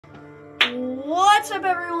What's up,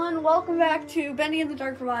 everyone? Welcome back to Bendy and the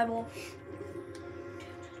Dark Revival.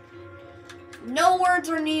 No words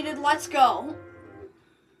are needed. Let's go.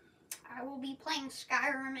 I will be playing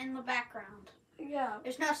Skyrim in the background. Yeah.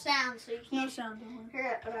 There's no sound, so you can't No sound. hear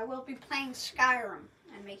it, but I will be playing Skyrim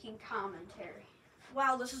and making commentary.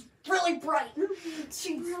 Wow, this is really bright.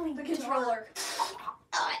 Jeez, Really the controller.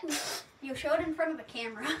 You showed in front of the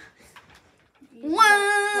camera.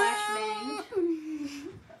 Flashbang. Flashbang.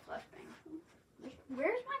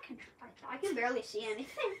 Where's my controller? I can barely see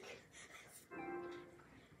anything.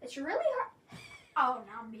 It's really hard. Oh,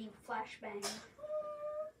 now I'm being flashbanged.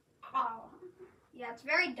 Oh. Yeah, it's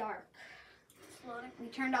very dark. We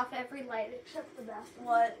turned off every light except the bathroom.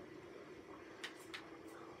 What?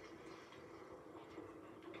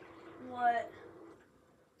 What?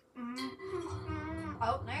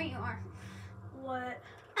 Oh, there you are. What?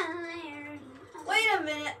 Wait a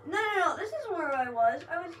minute. No. This isn't where I was.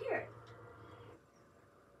 I was here.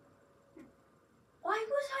 Why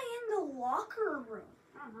was I in the locker room?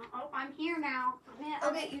 I don't know. Oh, I'm here now.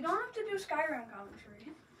 Okay, you don't have to do Skyrim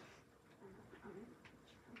commentary.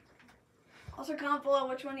 Also, comment below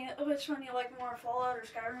which one you like more, Fallout or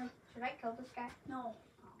Skyrim. Should I kill this guy? No.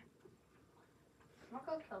 I'll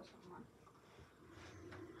go kill someone.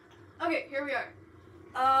 Okay, here we are.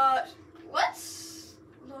 Let's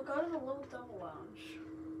go to the little double lounge.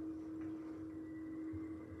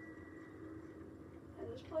 Yeah,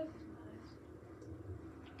 this place is nice.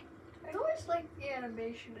 I always like the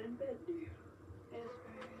animation in Bendy. It is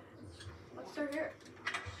very nice. What's through here?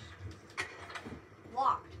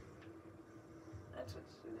 Locked. That's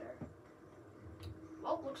what's through there.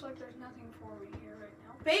 Well, looks like there's nothing for me here right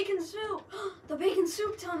now. Bacon soup! The bacon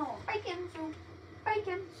soup tunnel! Bacon soup.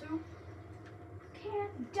 Bacon soup.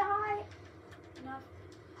 Can't die. Enough.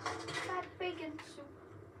 That bacon soup.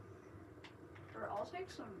 Or I'll take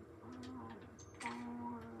some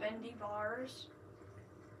Bendy bars.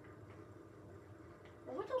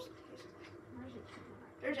 What would those taste like? Where's it?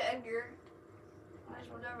 There's Edgar. Nice,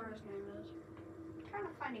 whatever his name is. I'm trying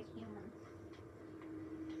to find a human.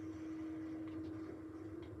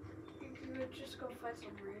 You could just go fight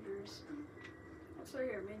some raiders. What's through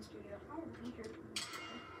here? Main studio. Oh, leader.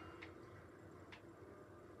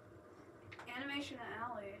 Animation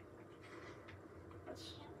alley.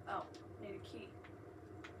 Let's. Oh, need a key.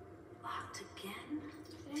 Locked again?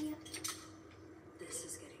 Dang it. This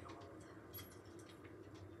is getting old.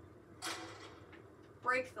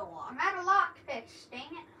 Break the lock. I'm at a lockpicks. Dang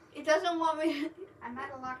it. It doesn't want me. I'm at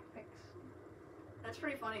a lockpicks. That's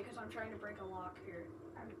pretty funny because I'm trying to break a lock here.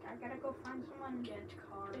 I gotta go find someone Get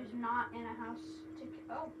card. who's not in a house to.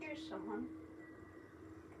 Oh, here's someone.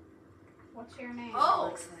 What's your name? Oh.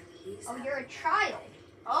 Looks like he's Oh, you're a child.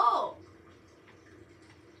 Oh.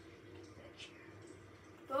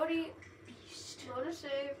 Bode. Bode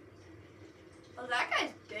save. Oh, that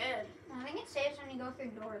guy's dead. I think it saves when you go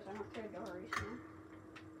through doors. I went through a door recently.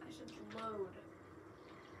 I should load.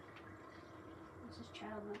 What's this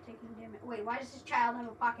child not taking damage? Wait, why does this child have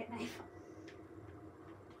a pocket knife?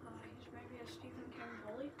 He's maybe a Stephen King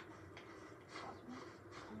bully. Possible. I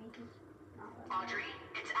mean, he's not that Audrey,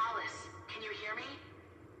 it's Alice. Can you hear me?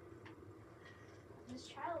 bad. This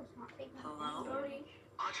child's not taking Hello? damage.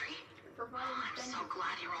 Audrey? I'm so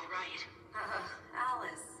glad you're all right.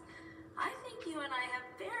 Alice, I think you and I have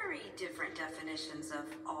very different definitions of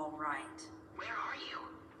all right. Where are you?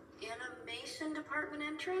 Animation department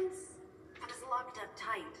entrance? But it's locked up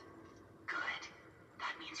tight. Good.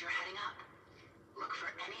 That means you're heading up. Look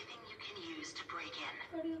for anything you can use to break in.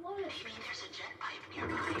 Pretty low. Maybe there's a jet pipe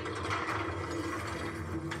nearby.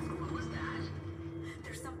 What was that?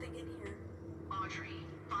 There's something in here. Audrey,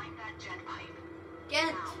 find that jet pipe.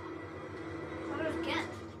 Ghent. Now. What is Ghent?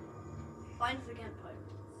 Finds the Ghent pipe.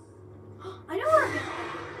 I know where Ghent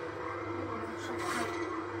pipe.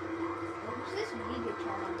 Who's this giga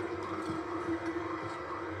child? There's the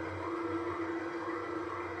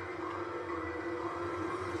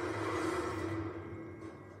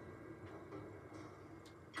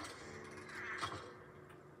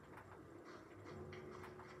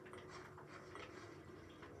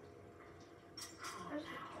Ghent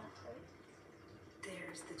pipe.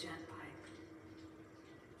 There's the jet pipe.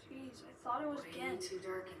 Jeez, I thought it was Way Ghent. too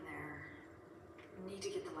dark in there. Need to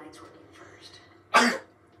get the lights working first.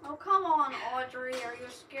 Oh, come on, Audrey. Are you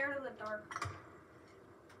scared of the dark?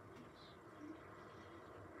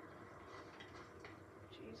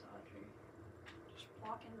 Jeez, Audrey. Just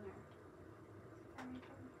walk in there.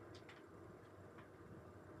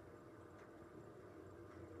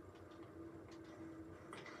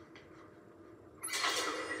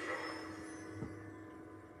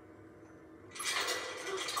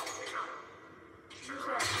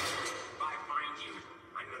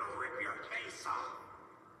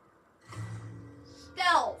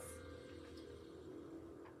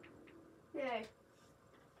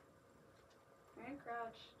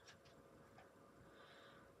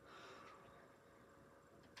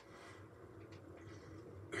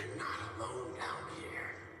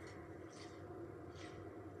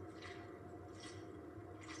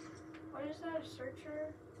 that? A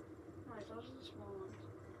searcher? Nice, those are the small ones.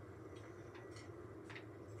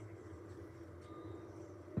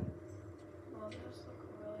 Well, those look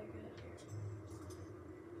really good here.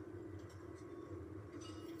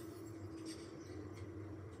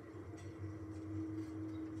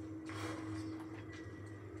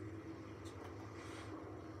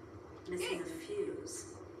 Missing a fuse.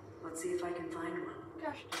 Let's see if I can find one.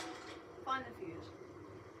 Gosh, find the fuse.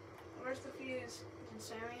 Where's the fuse? Is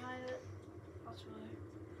Sam behind it? Possibly.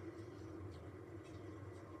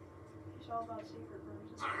 He's all about secret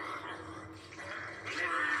rooms.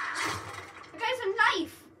 The guy's a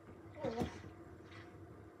knife! Oh.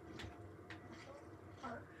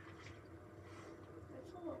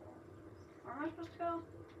 It's a little. Where am I supposed to go?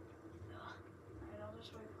 Alright, I'll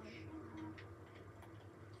just wait for him.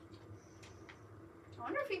 I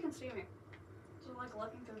wonder if he can see me. So like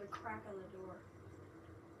looking through the crack of the door.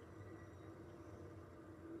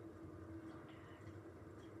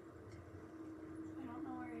 I don't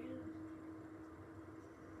know where he is.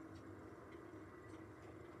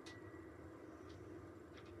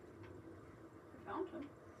 I found him.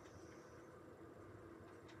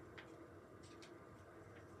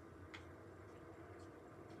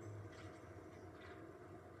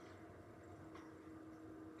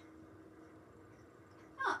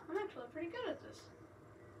 Huh, I'm actually pretty good at this.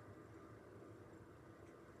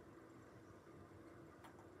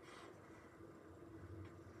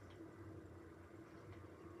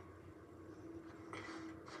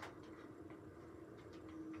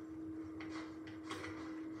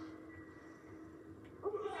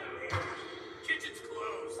 Kitchen's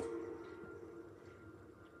closed.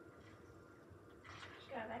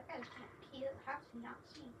 God, that guy's gonna key the house and not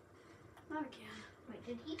see. Not again. Wait,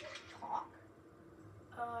 did he just talk?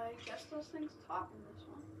 I guess those things talk in this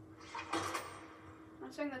one. I'm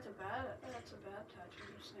not saying that's a bad touch.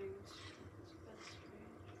 I'm just saying it's a bit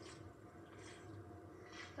strange.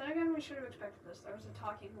 Then again, we should have expected this. There was a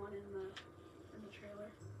talking one in the trailer.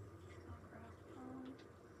 Oh crap.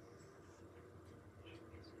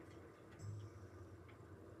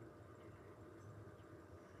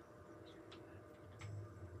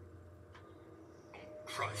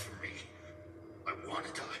 Cry for me. I want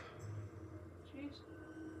to die. Jeez.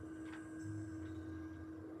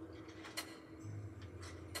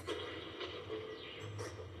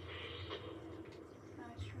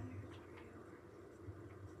 Nice trying to get to you.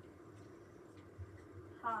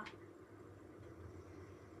 Ha.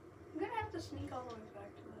 I'm gonna have to sneak all the way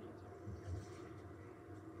back to that.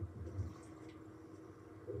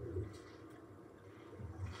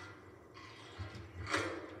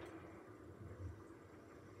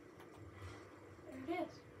 There it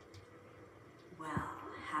is. Well,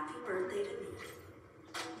 happy birthday to me.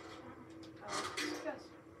 Oh, discuss.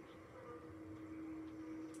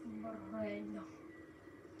 What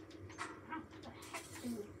the heck,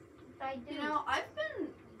 dude? What did I do? You know, I've been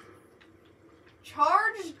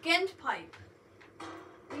charged Gent pipe.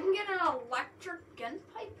 You can get an electric Gent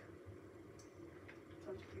pipe.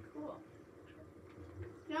 Sounds pretty cool.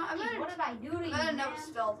 You know, I'm Jeez, what gonna did I do to you, know man?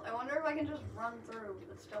 stealth. I wonder if I can just run through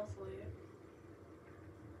but stealthily.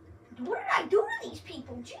 What did I do to these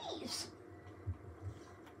people? Jeez.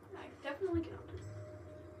 I definitely can.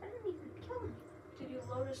 I didn't even kill them. Did you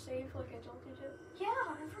load a save like I told you to?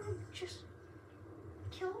 Yeah, everyone just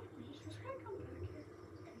killed me. Just try to come back here.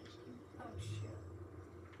 Oh shit.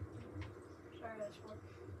 Sorry, that's what.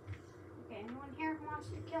 Okay, anyone here who wants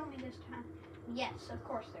to kill me this time? Yes, of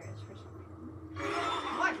course there is for some reason.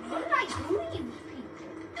 What? What did I do to you people?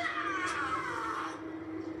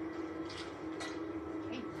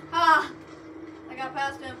 Okay. Ah! I got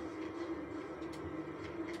past him.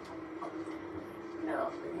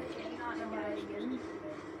 No. Okay, not know what I did.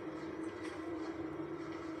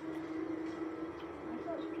 Like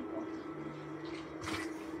those people.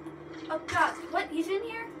 Oh god, what? He's in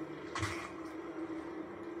here?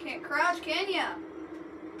 Can't crouch, can ya?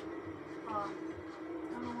 I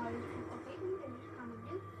don't know why these people hate me. They just come and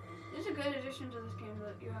do. It's a good addition to this game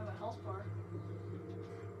that you have a health bar.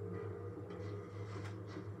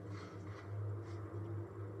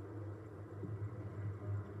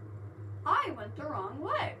 I went the wrong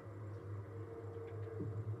way.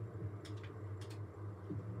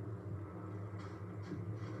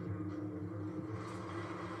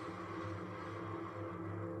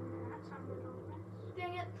 That sounded all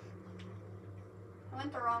Dang it. I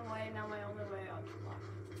went the wrong way, now my only way out is blocked.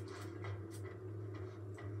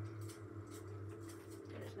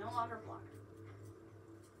 It is no longer blocked.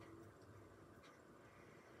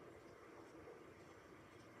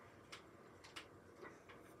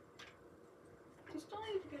 I still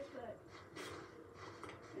need to get to that.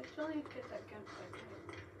 I still still need to get that gunfight right.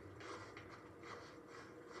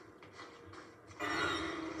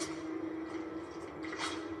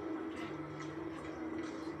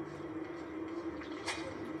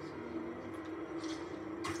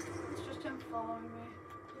 It's just him following me.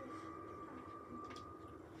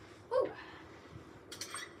 Woo.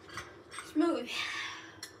 Smooth.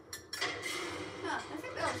 Yeah, I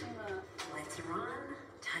think that was in the... Lights are on.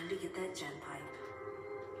 Time to get that gen pipe.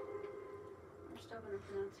 I'm still gonna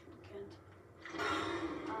pronounce it Kent.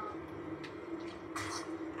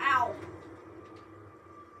 Ow.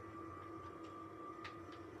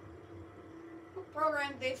 Who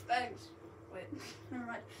programmed these things? Wait, never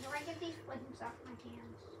mind. Where do I get these flames off my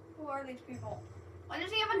hands? Who are these people? Why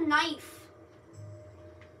does he have a knife?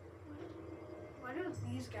 Why do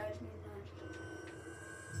these guys need knives?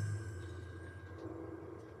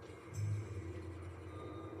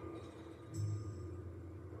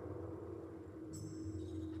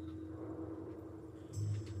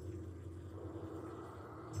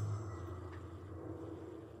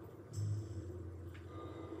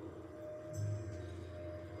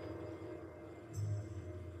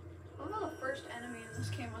 Although the first enemy in this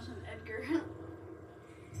game wasn't Edgar.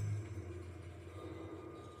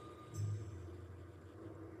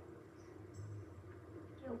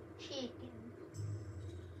 Yo, chicken.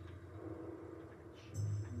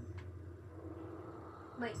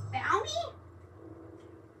 Wait, bounty?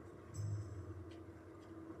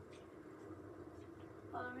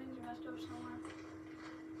 Oh, that means you messed up somewhere.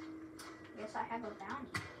 Yes, I have a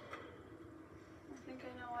bounty. I think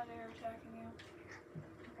I know why they're attacking you.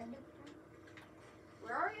 Okay,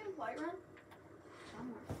 Where are you? Whiterun?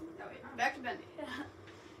 somewhere. Oh wait, back to Bendy. You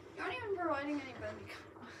aren't even providing any Bendy.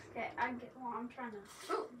 Okay, I'm trying to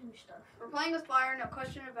do stuff. We're playing with fire, no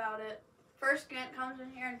question about it. First, Gant comes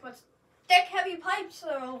in here and puts thick, heavy pipes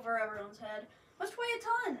over everyone's head. Must weigh a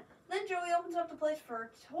ton. Then Joey opens up the place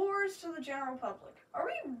for tours to the general public. Are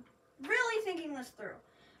we really thinking this through?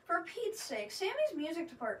 For Pete's sake, Sammy's music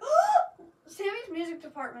department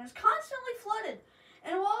is constantly flooded.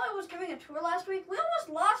 And while I was giving a tour last week, we almost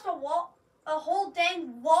lost a whole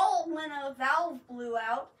dang wall when a valve blew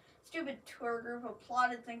out. Stupid tour group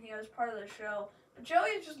applauded thinking I was part of the show. But Joey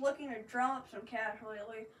is just looking to drum up some cash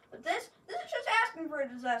lately. But this is just asking for a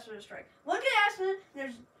disaster to strike. One good accident,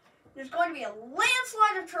 there's going to be a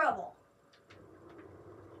landslide of trouble.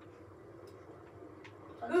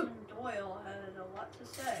 Hudson Doyle had a lot to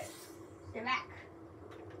say. Stay back.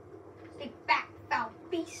 Stay back, foul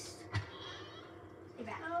beast. Stay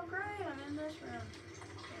back. Oh great, I'm in this room.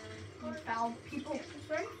 You foul people. Is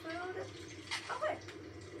there any food? Oh wait.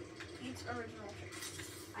 Pete's original chicken.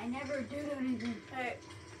 I never do anything. Hey.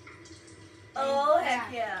 Oh Yeah.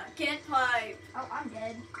 heck yeah. Kent pipe. Oh, I'm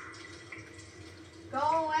dead. Go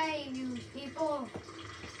away, you people.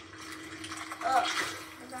 Ugh.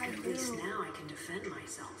 What did I At least do? now I can defend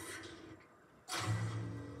myself.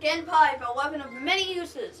 Gen pipe, a weapon of many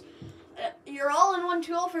uses. Your all-in-one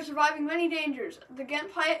tool for surviving many dangers. The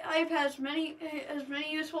Gent pipe has many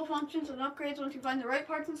useful functions and upgrades once you find the right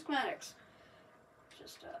parts and schematics.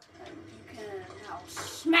 Just and you can now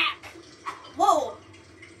smack. Whoa!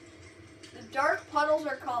 The dark puddles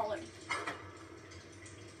are calling.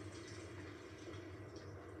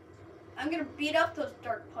 I'm gonna beat up those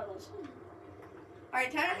dark puddles. All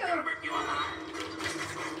right, time to go.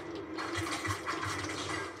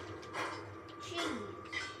 Jeez.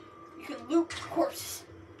 You can loot corpses.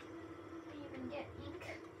 I didn't even get ink.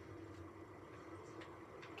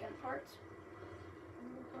 Get parts.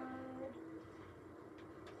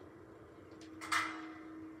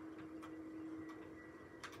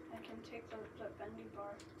 I can take the bendy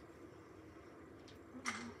bar.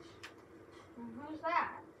 Who's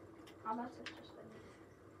that? Oh, that's just a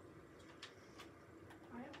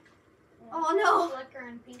Oh no! Flicker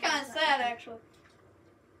and It's kind of sad, actually.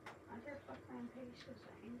 I hear flicker and paste is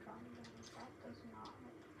the ink on it. That does not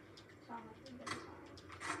sound like a good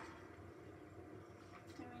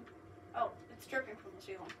sign. Oh, it's dripping from the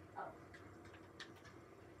ceiling. Oh.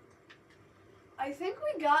 I think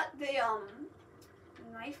we got the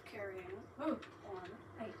knife carrying one.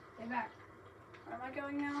 Hey, stay back. Where am I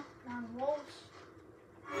going now? Non-wolves.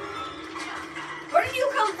 Where did you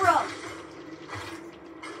come from?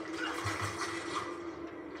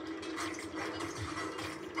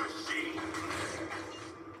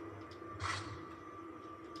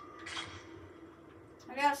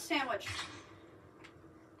 I got a sandwich.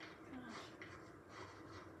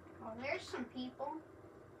 Oh, there's some people.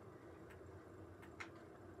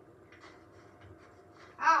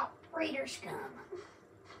 Oh, raider scum.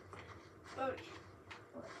 Bode.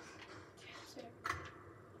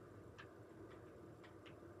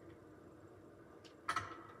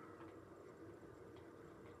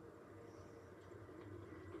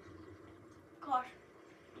 gosh.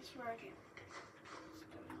 I swear I can't. It's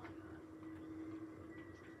definitely not.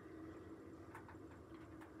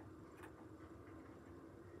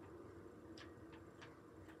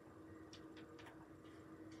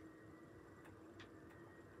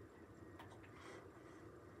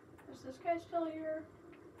 Is this guy still here?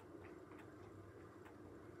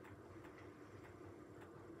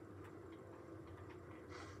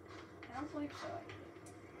 I don't believe so.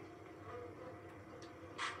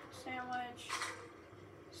 Sandwich,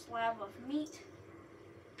 slab of meat,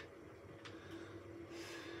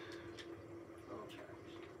 little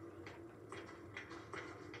cherries.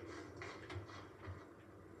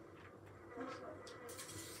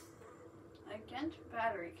 Again,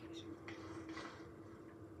 battery casing.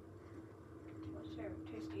 What's there?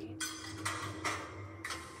 Tasty.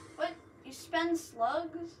 What? You spend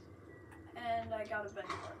slugs, and I got a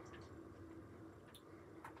Bendy part.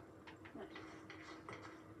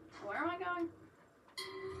 Where am I going?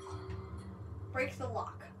 Break the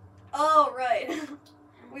lock. Oh, right.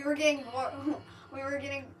 we were getting more.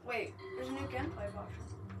 Wait, there's a new gunplay option.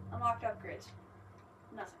 Unlocked upgrades.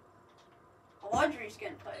 Nothing. A laundry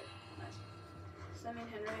skin pipe. Nice. Does that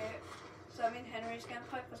mean Henry's gun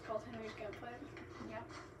pipe was called Henry's gun pipe? Yeah.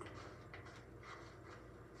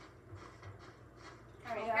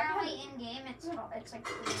 Alright, yeah. Apparently in game it's like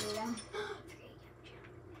 3 a.m.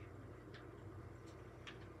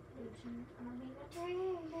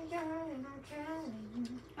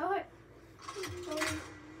 Oh, wait.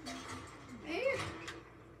 Hey,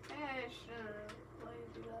 I shouldn't let you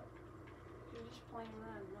do that. You're just playing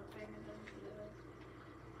that and not paying attention to that.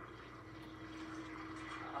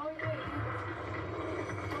 Oh, yeah.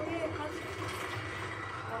 Oh, yeah, cutscene.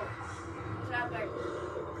 Oh, what's happening?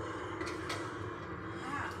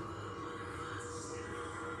 Ah.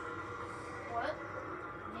 What?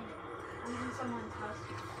 I'm in someone's house.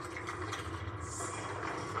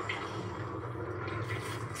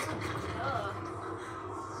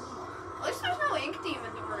 At least there's no ink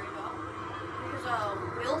demon to worry about. Because,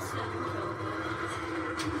 Wilson killed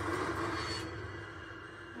it.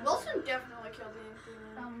 Wilson definitely killed the ink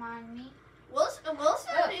demon. Don't mind me. Wilson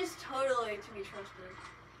is totally to be trusted.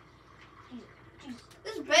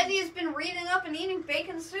 This Bendy has been reading up and eating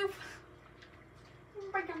bacon soup.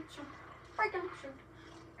 Bacon soup. Bacon soup.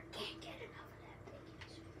 I can't get enough of that bacon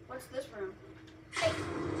soup. What's this room? Hey,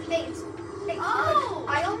 Oh!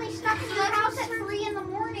 I only stuck in the house at 3 in the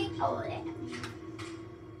morning. Oh, yeah.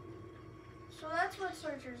 So that's what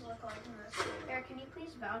searchers look like in this game. Eric, can you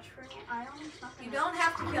please vouch for me? I only stuck in You the don't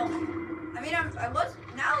have to kill me. I mean, I was,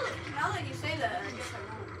 now that you say that, I guess I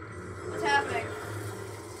won't. What's happening?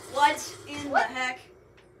 What in the heck?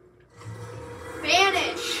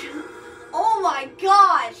 Vanish! Oh my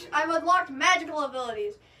gosh! I've unlocked magical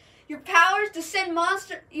abilities. Your powers to send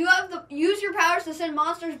use your powers to send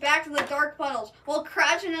monsters back to the dark puddles. While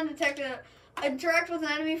crouching undetected, interact with an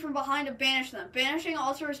enemy from behind to banish them. Banishing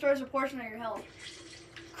also restores a portion of your health.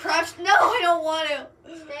 Crouch, no, I don't want to.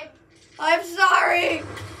 Stay. I'm sorry.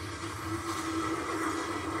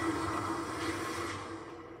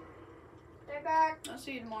 Stay back. I'll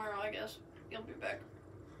see you tomorrow, I guess. You'll be back.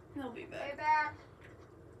 He'll be Stay back. back.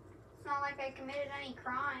 It's not like I committed any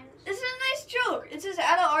crimes. This is a nice joke. It says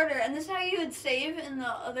add a order, and this is how you would save in the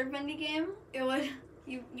other Bendy game. It would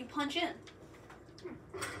you punch in.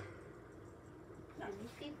 No,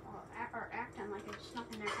 these people are acting like I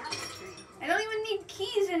snuck in their house. I don't even need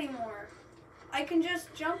keys anymore. I can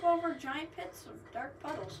just jump over giant pits of dark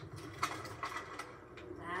puddles.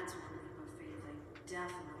 That's one leap of faith I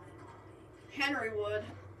definitely won't make. Henry would.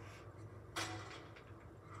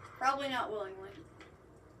 Probably not willingly.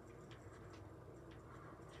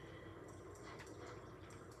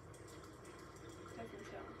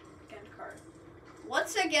 Against card.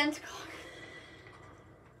 What's against card?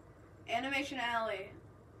 Animation Alley.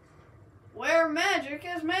 Where magic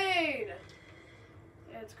is made.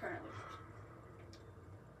 It's currently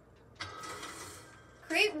first.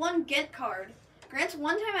 Create one get card. Grants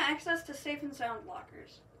one-time access to safe and sound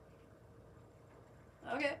blockers.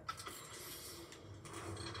 Okay.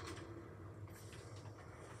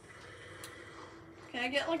 Can I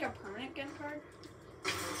get like a permanent get card?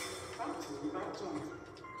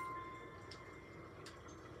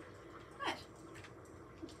 Nice.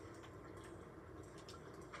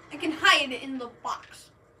 I can hide in the box.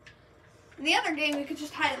 In the other game, we could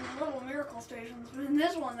just hide in the little miracle stations, but in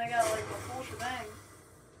this one, they got like the full shebang.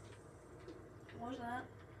 What was that?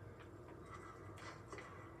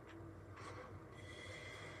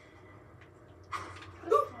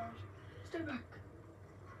 Those flowers. Stay back.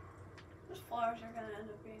 Those flowers are gonna end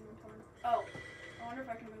up being important. Oh, I wonder if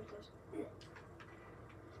I can move this.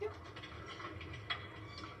 Yep.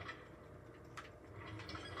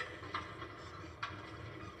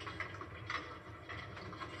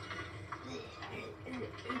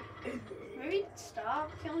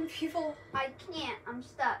 killing people? I can't. I'm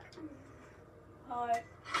stuck.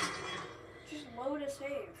 Just load a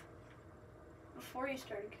save before you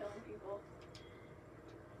started killing people.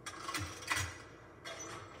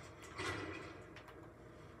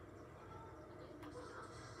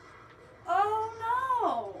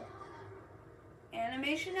 Oh no!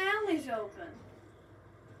 Animation Alley's open.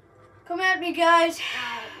 Come at me, guys.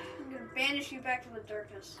 I'm gonna banish you back to the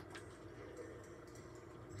darkness.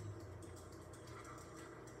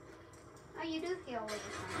 Oh, you do heal with this.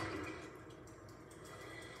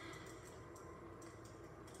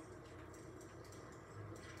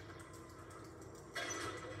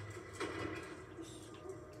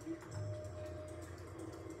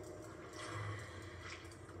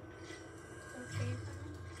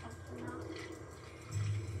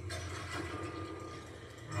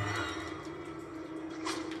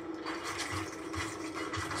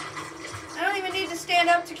 I don't even need to stand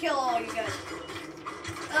up to kill all you guys.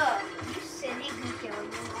 Ugh. Sydney can kill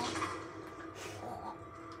you all.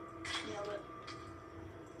 Nailed it.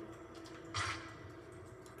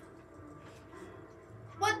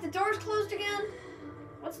 What? The door's closed again?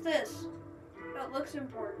 What's this? Oh, it looks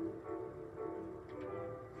important.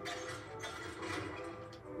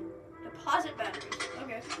 Deposit batteries.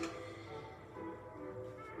 Okay.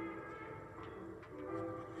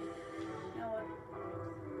 Now what?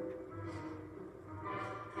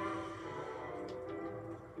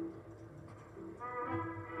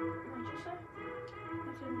 What'd you say?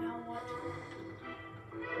 I said now what?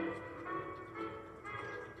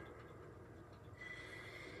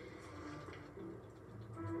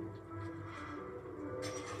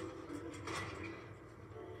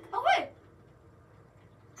 Oh wait!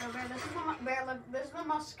 Okay, this is the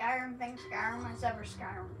most Skyrim thing Skyrim has ever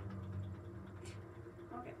Skyrim.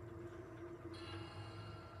 Okay.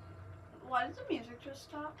 Why did the music just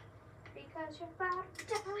stop? Because you're about to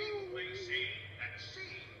die. People say that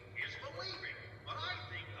seeing is believing, but I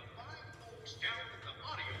think the fine folks down at the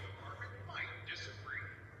audio department might disagree.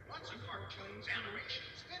 Once a cartoon's animation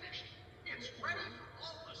is finished, it's ready for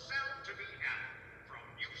all the sound to be added, from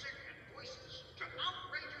music and voices to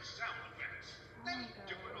outrageous sound effects. They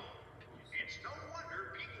do it all. It's no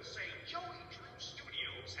wonder people say Joey Drew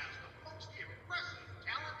Studios has the most impressive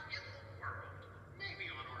talent in the world.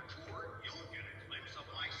 Maybe on our tour, you'll get a glimpse of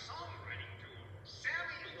my songwriting duo,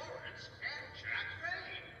 Sammy Lawrence and Jack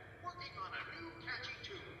Vane, working on a new catchy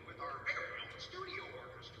tune with our very own studio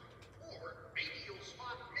orchestra. Or maybe you'll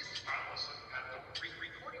spot Mrs. Allison at the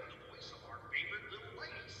re-recording the voice of our favorite little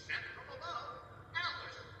lady sent from above,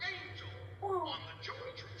 Alice Angel. Whoa. On the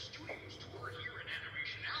Joey Drew Studios tour here in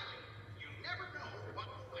Animation Alley, you never know what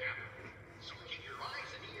will happen. So keep your eyes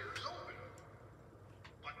and ears open.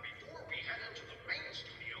 But before we head into the main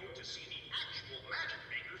studio to see the actual magic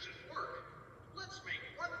makers at work, let's make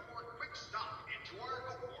one more quick stop into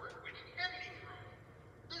our award-winning editing room.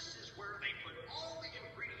 This is where they put all the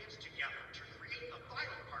ingredients together to create the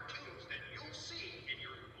final cartoons that you'll see in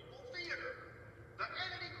your local theater. The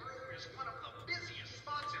editing room is one of the busiest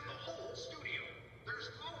spots in the whole studio. There's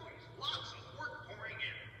always lots of work pouring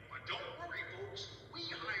in. But don't worry, folks. We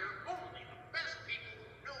hire only the best people who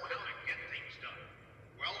know how to get things done.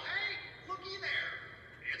 Well, hey, looky there.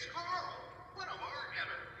 It's Carl, one of our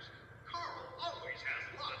editors. Carl always has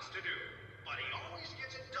lots to do, but he always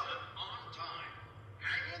gets it done on time.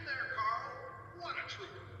 Hang in there, Carl. What a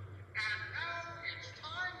trooper. And now it's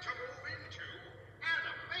time to move into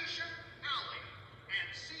Animation Alley and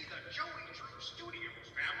see the Joey Drew Studios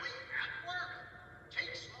family at work.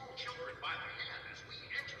 Take small children by the hand as we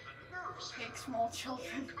enter the nerve center Take small of the children.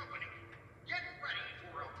 whole company. Get ready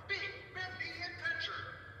for a big Bendy adventure.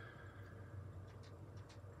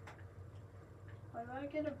 Why do I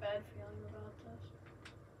get a bad feeling about this?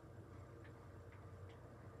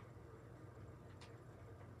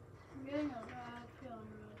 I'm getting a bad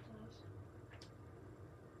feeling about this.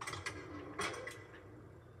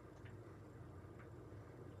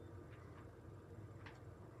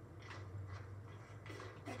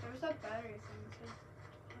 Wait, there's that battery thing too.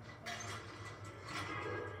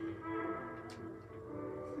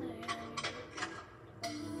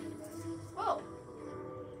 Whoa!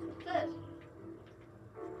 What's this?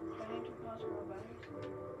 Do I need to pause more batteries?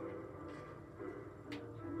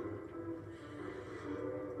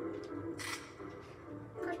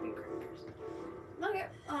 Crispy crackers. Okay,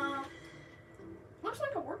 looks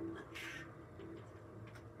like a workbench.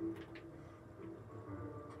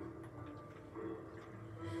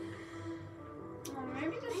 Oh,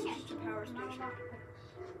 maybe this is just a power station.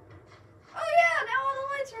 Oh yeah, now all the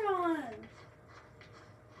lights are on!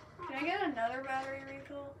 Can I get another battery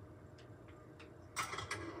refill?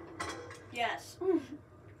 Yes.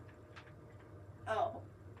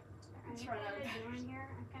 Let's run out of Anything to do time. in here?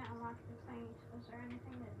 I can't unlock the thing. Is there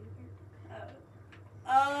anything to do here?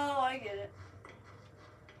 Oh, I get it.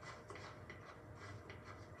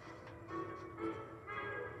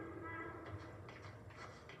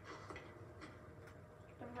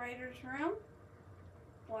 The writer's room.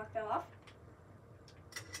 Blocked off.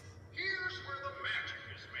 Here's where the magic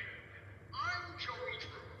is made. I'm Joey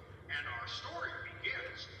Drew, and our story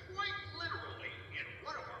begins quite literally in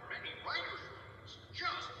one of our many writers' rooms,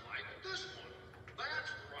 just like this one.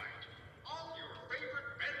 That's right. All your favorite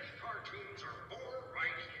Bendy cartoons are born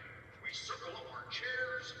right here. We circle up our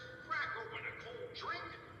chairs, crack open a cold drink,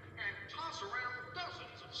 and toss around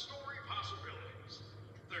dozens of story possibilities.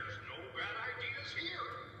 There's no bad ideas here.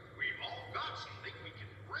 We've all got something we can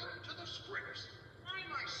bring to the scripts. I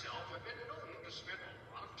myself have been known to spend a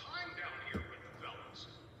lot of time down here with the fellas,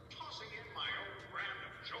 tossing in my own brand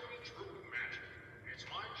of Joey Drew magic. It's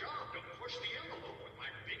my job to push the envelope with my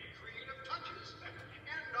big creative touches, and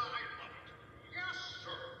I love it. Yes,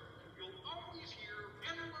 sir. You'll always hear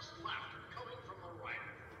endless laughter coming from the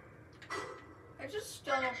writer. I just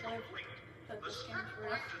still don't believe that The this game's script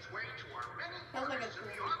real. finds its way to our many Sounds like partners it's in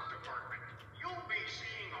the real. art department. You'll be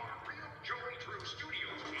seeing our real Joey Drew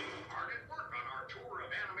Studios team hard at work on our tour of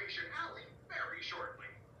Animation Alley very shortly.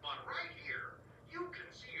 But right here, you can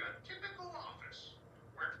see a typical office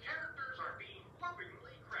where characters are being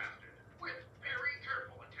lovingly crafted with very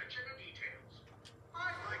careful attention to details.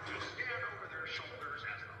 I like to stand over their shoulders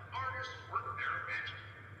as the artists work their magic.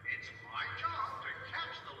 It's my job to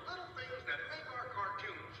catch the little things that make our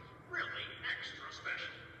cartoons really extra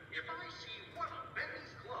special. If I see one of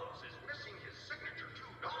Bendy's gloves is missing his signature 2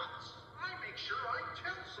 dots, I make sure I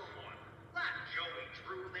tell someone. That Joey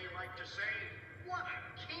Drew, they like to say. What a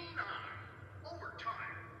keen eye. Over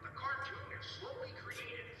time, the cartoon is slowly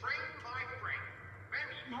created frame by frame.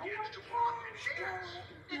 Bendy begins to walk and dance.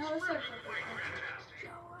 It's No, this really looks quite like fantastic.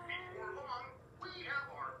 Before long, we have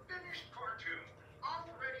our finished cartoon, all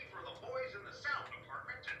ready for the boys in the sound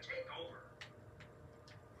department to take over.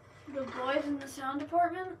 The boys in the sound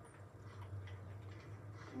department?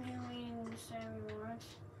 You mean Sammy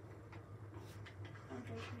Lawrence? I'm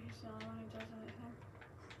pretty sure he's the only one who does anything.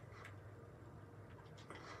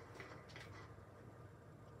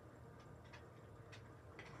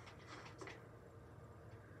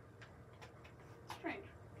 Strange.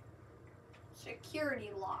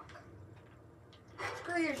 Security lock.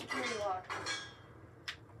 Screw your security lock.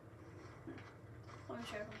 Let me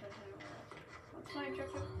check if there's anywhere else. What's my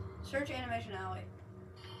objective? Search Animation Alley.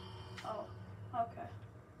 Oh, okay.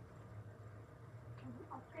 Can we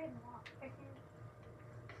upgrade lock picking?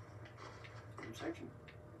 I'm searching.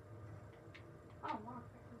 Oh, lock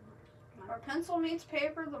picking. Where pencil meets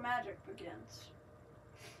paper, the magic begins.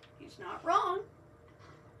 He's not wrong.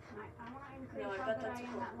 I want to increase No, I how bet good that's I am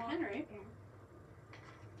called at lock Henry. picking.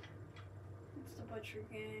 It's the Butcher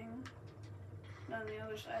Gang. And on the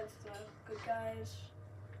other side's the good guys.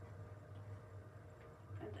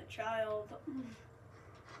 And the child.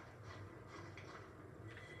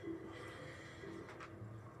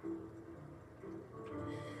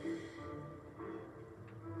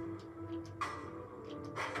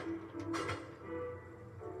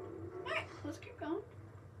 Alright, let's keep going.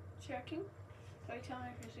 Checking. So tell me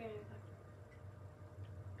if you see anything.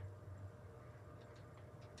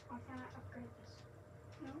 Why can't I upgrade this?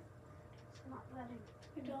 No. It's not letting.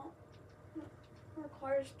 I don't. It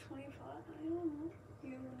requires 25. I don't know.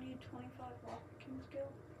 You need 25 lock-picking skill.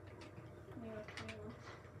 And you have 21.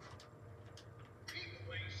 People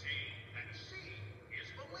may say that seeing is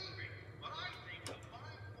believing, but I think the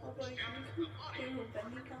fine Although folks you down can at the money do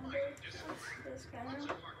Bendy combo. This guy. once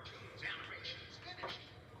a cartoon's animation is finished.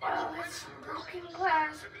 Oh, it's broken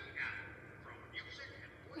glass. To be added, from music and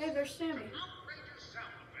Hey, there's Sammy. outrageous sound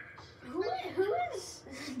effects. Who is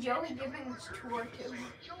Joey giving this tour to?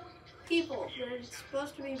 People. There's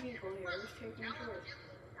supposed to be people here who's taking tours.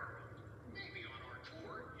 Maybe on our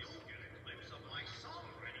tour, you'll get a glimpse of my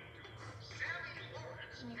songwriting duo, Sammy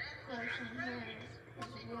Lawrence and Person Jack here Bendy, is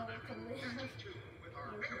working willing on a to new live. Bendy tune with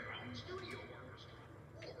our very own studio orchestra.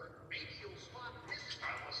 Or maybe you'll spot Miss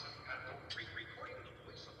Allison Petal re-recording the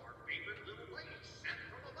voice of our favorite little lady sent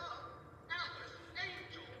from above, Alice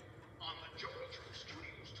Angel. On the Joey Drew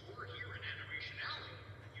Studios tour here in Animation Alley,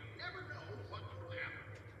 you never know what will happen.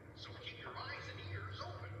 So keep your eyes and ears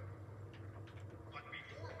open. But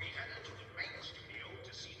before we head into the main studio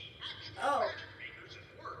to see the actual magic makers at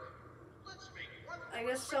work, let's make one I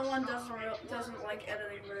guess someone doesn't like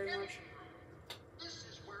editing very much. This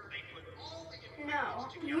is where they put all the No.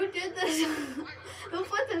 Who did this? Who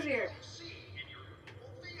put this here? see in your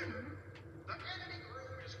local theater. The editing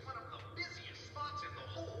room is one of the busiest spots in the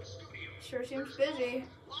whole studio. sure seems busy.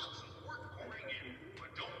 Lots of work pouring in.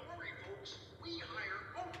 But don't worry, folks. We hire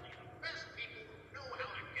only the best people who know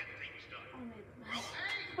how to get things done. Well,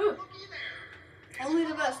 hey, Ooh. looky there. Only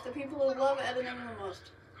the best, the people who love editing the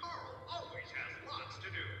most. Carl always has lots to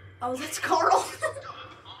do. Oh, that's Carl. Done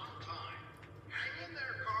on time. Hang in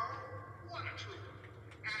there, Carl. What a trooper.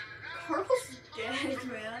 And now Carl's it's dead, time to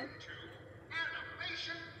man. move to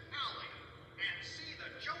Animation Alley and see the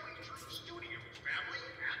Joey Drew Studios family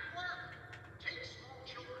at work. Take small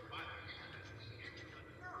children by the hand as we enter the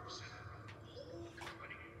nerve center of the whole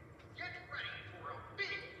company. Get ready for a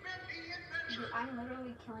big bendy adventure. I'm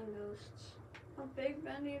literally killing ghosts. A big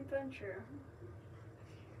Bendy adventure.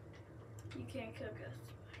 You can't cook us.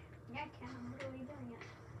 Yeah, I can. I'm literally doing it.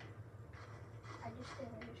 I just did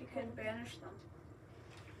it. You can banish them.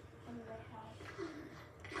 What do they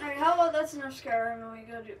have? Alright, how about that's enough Skyrim and we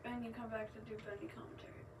go do and you come back to do Bendy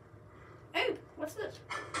commentary. Hey, what's this?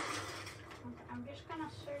 Okay, I'm just gonna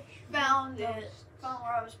search. Found it. ghosts. Found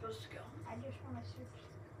where I was supposed to go. I just wanna search.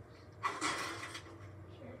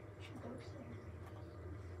 Search ghost there.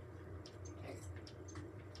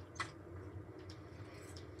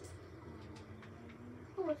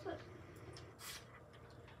 Oh, what's this?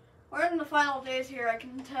 We're in the final days here, I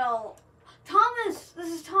can tell. Thomas! This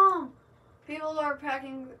is Tom! People are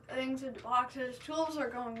packing things into boxes, tools are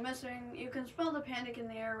going missing, you can smell the panic in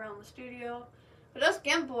the air around the studio. But us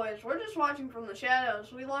Gimp boys, we're just watching from the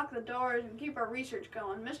shadows. We lock the doors and keep our research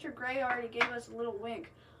going. Mr. Gray already gave us a little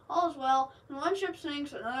wink. All is well. When one ship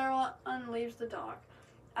sinks, another one leaves the dock.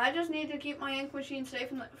 I just need to keep my ink machine safe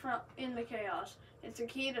in the chaos. It's the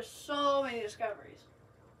key to so many discoveries.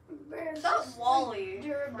 Is that Wally?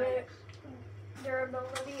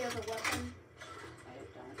 Durability of a weapon.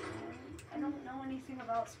 I don't know anything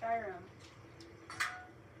about Skyrim.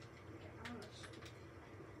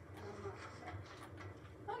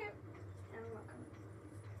 Okay.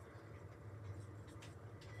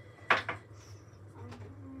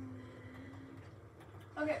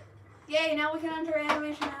 Okay. Yay, now we can enter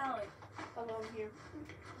Animation Alley. Hello here.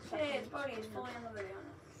 Hey, it's Bode. He's fully in the video now.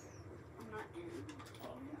 I'm not in.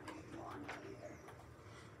 Well, I'm not either.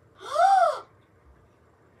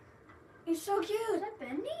 He's so Is cute. that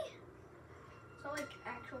Bendy? Is that like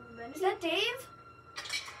actual Bendy? Is that Dave?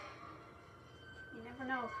 You never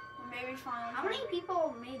know. Maybe finally. How many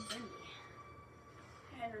people made Bendy?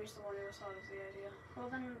 Henry's the one who thought of the idea. Well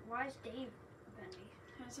then, why is Dave Bendy?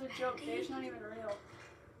 It's a joke. Dave's not even real.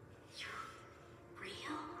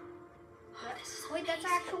 Real? Oh, this is Wait, that's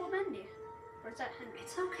amazing. actual Bendy. Or is that Henry?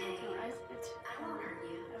 It's okay. It's I won't hurt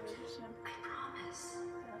you. I was just him. I promise.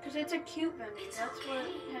 Because it's a cute Bendy. It's That's what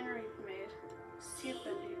okay. Henry made. See, Cute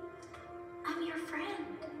Bendy. I'm your friend.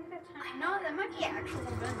 No, that might be actual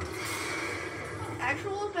Bendy.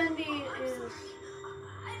 Actual Bendy is.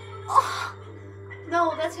 Oh!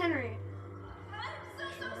 No, that's Henry.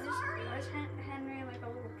 Why is Henry like a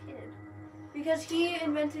little kid? Because he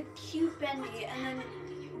invented cute Bendy, and then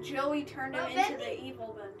Joey turned him Well, into Bendy- the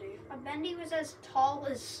evil Bendy. A Bendy was as tall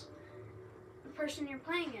as the person you're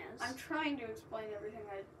playing as. I'm trying to explain everything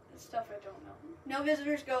stuff I don't know. No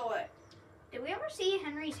visitors, go away. Did we ever see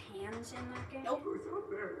Henry's hands in that game? Nope. Who's up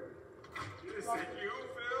there? Is it you,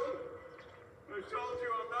 Phil? I told you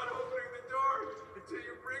I'm not opening the door until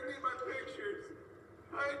you bring me my pictures.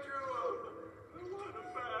 I drew them. I want them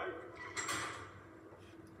back.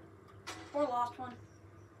 Poor lost one.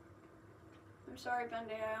 I'm sorry,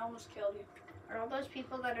 Bendy. I almost killed you. Are all those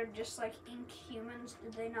people that are just like ink humans,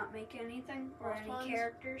 did they not make anything? Or Lost any ones?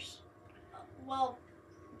 characters? Well,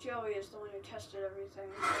 Joey is the one who tested everything,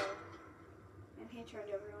 so, and he turned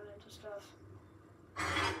everyone into stuff.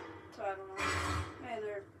 So I don't know. Maybe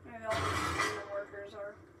all the workers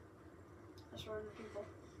are the sort of people.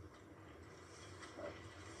 But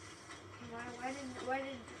Why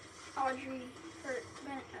did Audrey hurt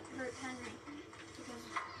Henry? because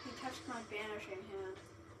he touched my banishing hand.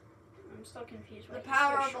 I'm still confused why The he's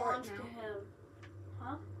power so short belongs now. to him.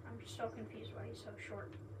 I'm just so confused why he's so short.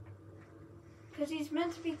 Because he's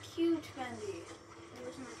meant to be cute, Bendy. He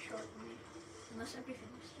wasn't that short to me. Unless everything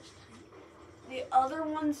was just tiny. The other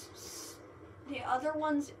one's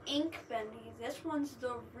ink Bendy. This one's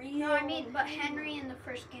the real. No, I mean, but Henry in the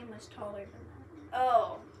first game was taller than that.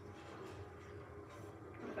 Oh,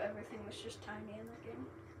 What if everything was just tiny in the game?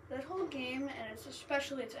 that whole game, and it's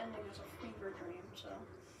especially its ending, is a fever dream. So.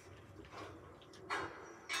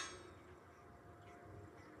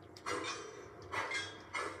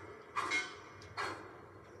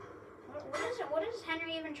 What is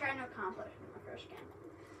Henry even trying to accomplish in the first game?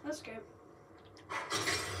 Let's go. Yeah,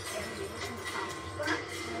 he doesn't accomplish that.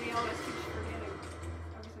 And he always keeps forgetting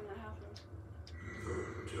everything that happens.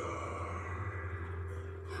 The dark.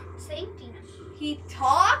 He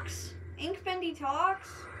talks? Ink Bendy talks?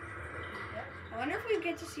 I wonder if we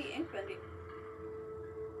get to see Ink Bendy.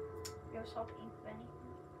 You ever saw Ink Bendy?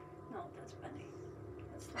 No, that's Bendy.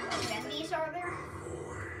 That's the Bendies are there?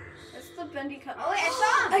 That's the Bendy cut. Oh wait, I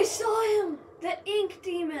saw him! I saw him! The Ink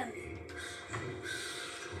Demon!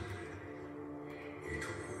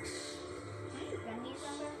 Bendies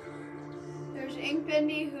are there? There's Ink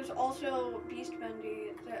Bendy, who's also Beast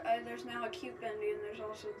Bendy. There's now a Cute Bendy, and there's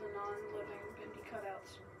also the non-living Bendy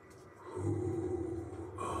cutouts.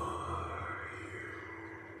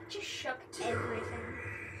 Just shook everything.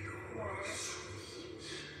 Whoa.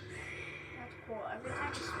 That's cool. Every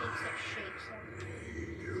time he speaks, it shakes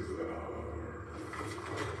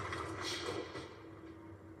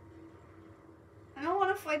I don't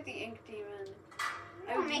want to fight the Ink Demon.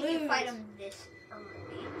 I don't make you fight him this early.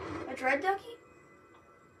 A Dread Ducky?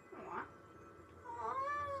 What?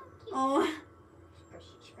 Oh. Scratchy,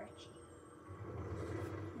 scratchy.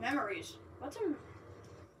 Memories. What's a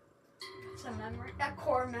It's a memory. A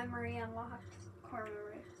core memory unlocked. core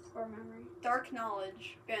memory? Core memory. Dark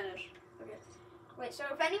knowledge. Banished. Okay. Wait, so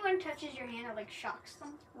if anyone touches your hand, it like shocks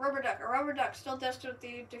them? Rubber duck. A rubber duck still dust with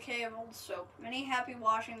the decay of old soap. Many happy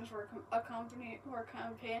washings were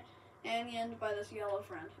companioned by this yellow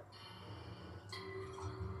friend.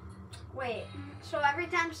 Wait, so every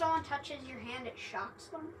time someone touches your hand, it shocks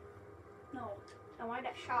them? No, And why'd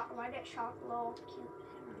that shock little cute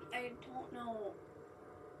Henry? I don't know.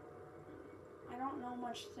 I don't know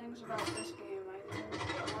much things about this game. I know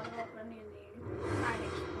a lot about Bendy and the I'd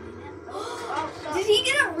explain it. Oh, so Did he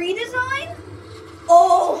get a redesign?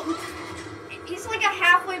 Oh! He's like a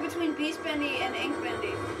halfway between Beast Bendy and Ink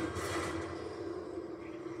Bendy.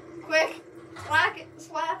 Quick!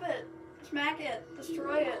 Slap it! Smack it!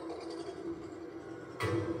 Destroy it!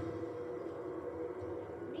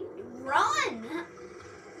 run!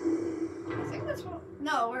 I think that's what...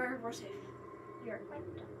 No, we're safe. You're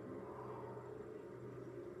equipped.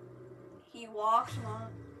 He walks among...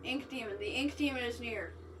 Ink Demon. The Ink Demon is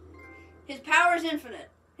near. His power is infinite.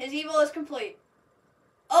 His evil is complete.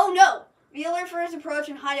 Oh no! Be alert for his approach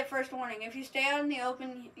and hide at first warning. If you stay out in the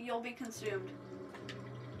open, you'll be consumed.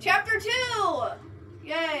 Chapter 2!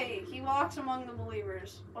 Yay! He walks among the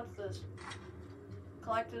believers. What's this?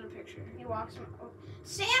 Collected a picture. He walks him. Oh.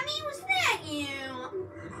 Sammy, was that you?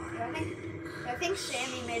 I think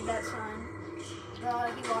Sammy made that sign. He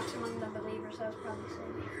walks among the believers. That was probably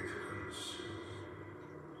Sammy.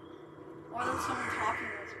 What is someone talking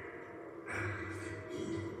with?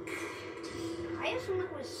 I assume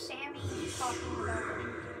it was Sammy talking about the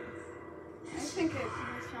Ink I think it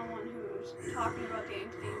was someone who's talking about the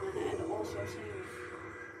Ink Demon and also Sammy.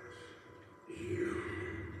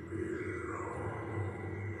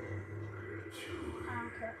 I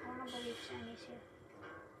don't care. I don't believe Sammy's here.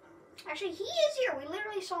 Actually, he is here. We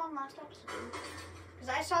literally saw him last episode. Because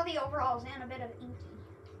I saw the overalls and a bit of Inky.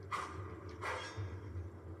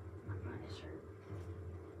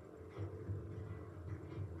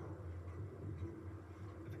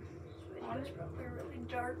 It's probably really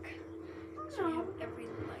dark. So you have every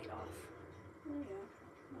light off. Oh, yeah,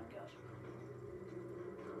 I guess.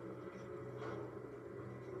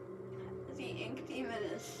 The Ink Demon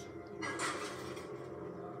is...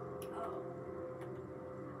 Oh.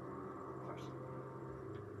 Of course.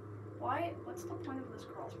 Why? What's the point of this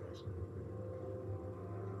crawl space?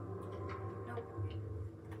 Nope.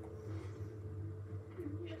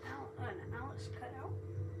 An Alice cutout?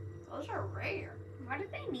 Those are rare. Why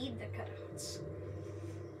did they need the cutouts?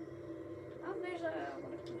 Oh, there's a...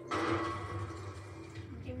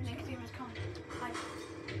 Ink Demon's coming. Hi.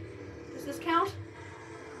 Does this count?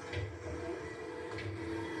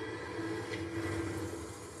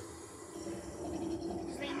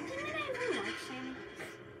 Does the Ink Demon even like Sammy?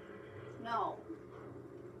 No.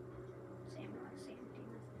 Sammy likes the Ink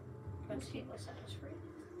Demon. But people set us free.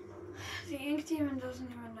 The Ink Demon doesn't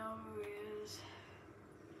even know who he is.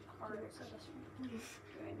 Hard to set us free. Do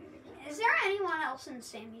I need to go? Is there anyone else in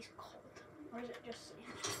Sammy's cult? Or is it just Sammy?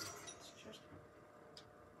 It's just...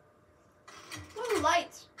 Ooh,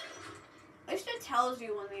 lights! At least it tells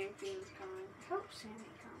you when the Ink Demon's coming. I hope Sammy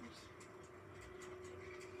comes.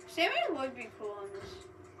 Sammy would be cool in this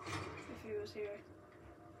if he was here.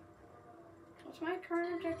 What's my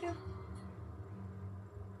current objective?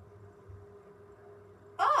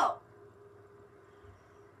 Oh!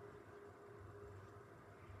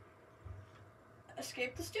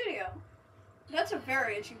 Escape the studio. That's a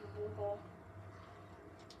very achievable goal.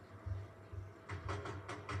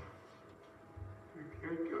 You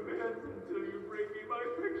can't come in until you bring me my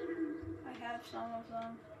pictures. I have some of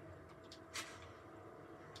them.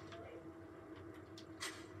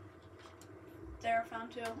 there I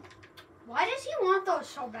found 2. Why does he want those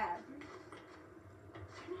so bad?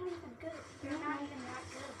 They're not even good. They're not even that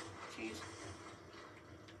good. Jeez.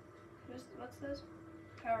 What's this?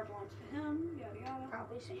 Power belongs to him. Yada yada.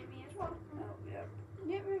 Probably Sammy as well. Oh, yeah.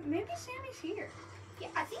 Yeah, maybe Sammy's here. Yeah,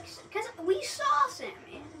 I think because we saw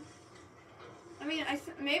Sammy. I mean,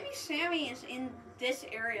 maybe Sammy is in this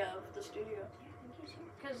area of the studio.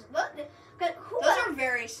 Because who Those else? are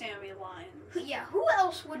very Sammy lines. Yeah, who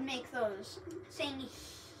else would make those saying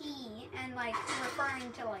he and like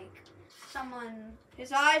referring to like someone?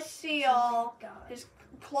 His eyes see all. God. His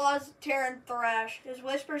claws tear and thrash. His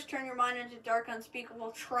whispers turn your mind into dark,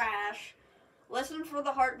 unspeakable trash. Listen for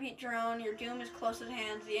the heartbeat drone. Your doom is close at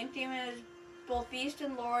hand. The ink demon is both beast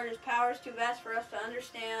and lord. His power is too vast for us to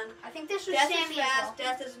understand. I think this was Death Sammy is as fast. well.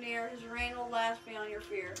 Death is near. His reign will last beyond your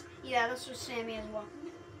fear. Yeah, this was Sammy as well.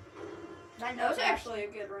 That was actually a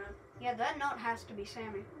good run. Yeah, that note has to be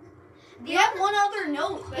Sammy. We have one other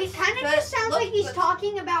note. It kind of just sounds like he's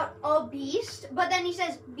talking about a beast, but then he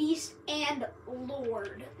says beast and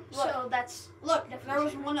lord. So that's Look, there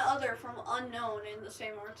was one other from unknown in the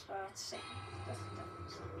same art style. Sammy. That's definitely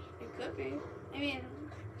Sammy. It could be. I mean,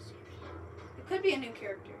 it could be a new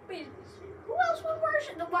character. Wait, who else would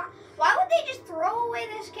worship? Why would they just throw away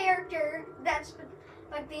this character? That's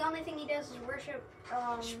like the only thing he does is worship. He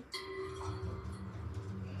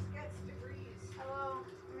gets degrees. Hello.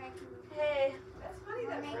 Hey. That's funny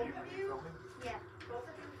that both of you. Yeah. Both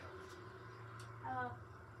of you. Hello.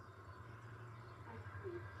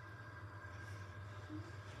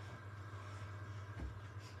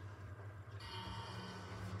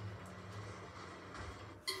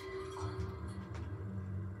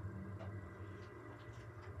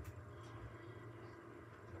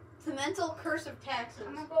 The mental curse of taxes.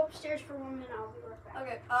 I'm gonna go upstairs for 1 minute. I'll be right back.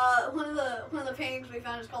 Okay. One of the paintings we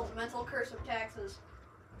found is called the mental curse of taxes.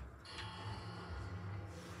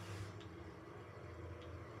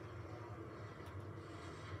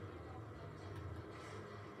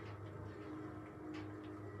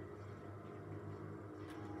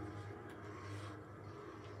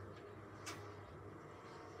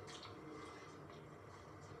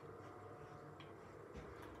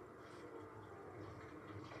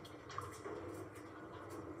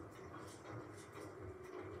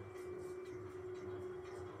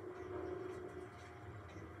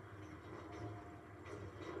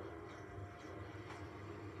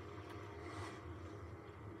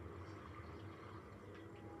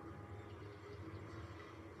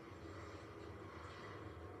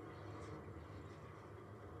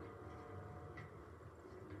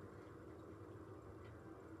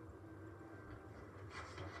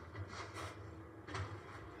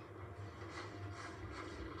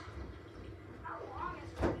 How long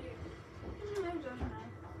is the video? It doesn't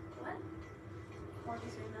matter. What?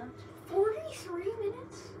 43 minutes. 43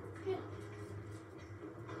 minutes? Yeah.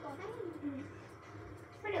 Okay.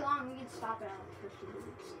 It's pretty long. We can stop it at 50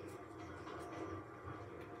 minutes.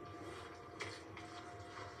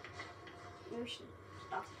 We should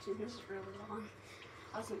stop it soon. This is really long.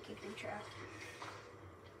 I wasn't keeping track.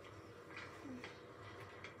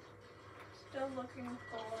 Still looking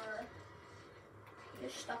for The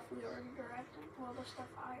stuff we ordered directly. Well, the stuff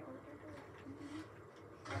I ordered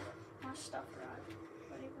directly. My stuff arrived.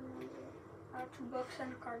 But even though 2 books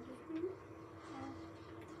and a card game.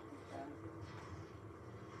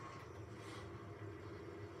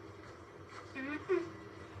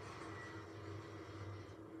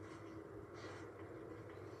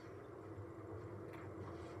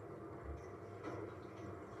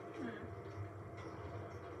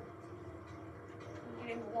 I'm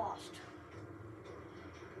getting lost.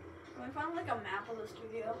 Can we find like a map of the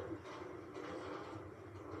studio?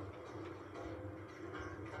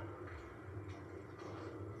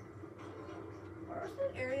 Where's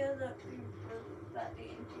the area that the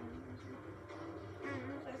ink demon is in?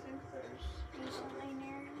 I think there's Recently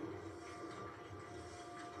near.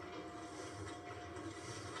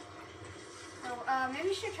 Oh, maybe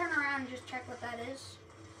you should turn around and just check what that is.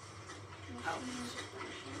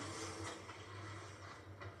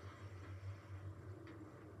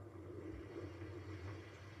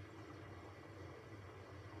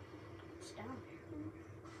 It's down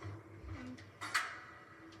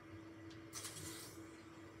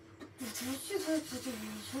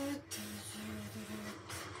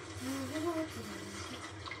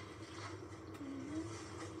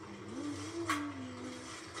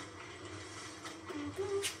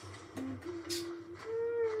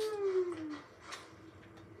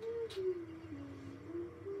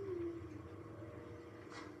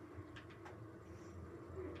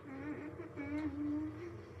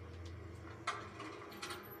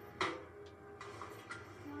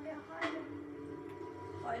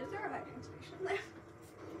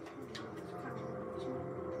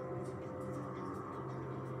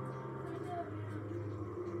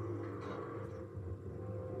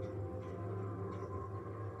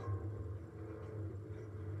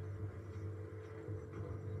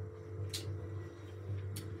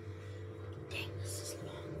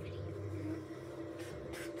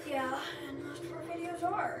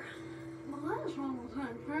are. Well, that's one was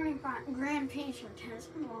 35 grand pizza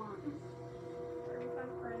test. Come on.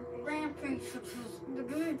 35 Grand pizza test. The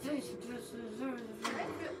grand pizza test. The grand.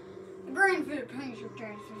 grand pizza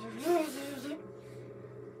test.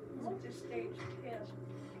 Just stage test.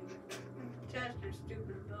 Test your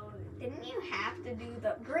stupid ability. Didn't you have to do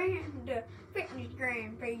the fitness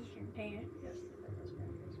grand pizza test? Yes, that was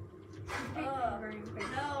grand. Grand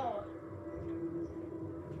pizza. No.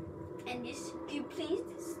 And this, you please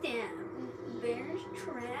stand. Bears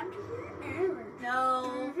trapped forever.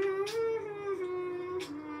 No.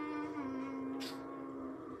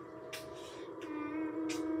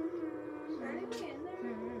 Is there anybody in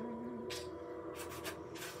there?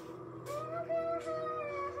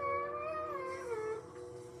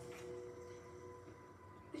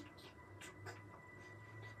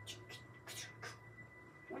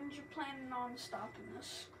 When did you planning on stopping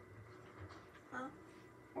this? Huh?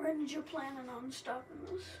 When did you planning on stopping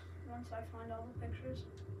this? Once I find all the pictures.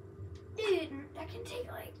 Dude, that can take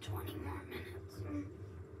like 20 more minutes.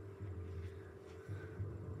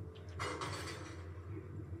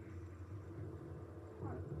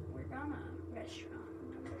 We're gonna restaurant.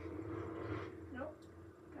 Nope.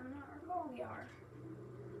 Gonna, oh, we are.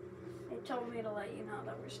 They told me to let you know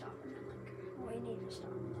that we're stopping in like, we need to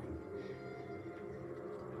stop in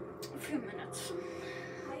like a few minutes.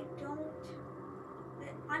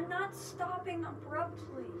 I'm not stopping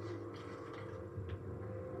abruptly.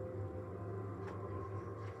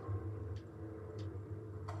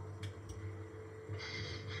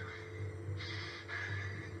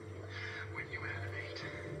 When you animate,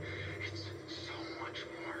 it's so much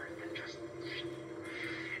more than just.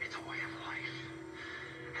 It's a way of life,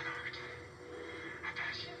 an art, a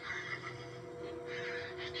passion.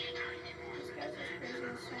 Each tiny This movement guy's as crazy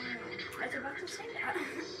as saying I was about to say that.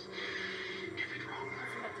 Give it wrong, I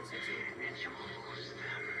was about to say something. and you'll lose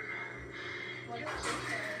them. What You is must this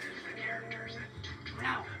connect with the characters and to draw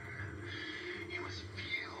No. them. You must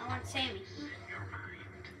feel I want Sammy. in your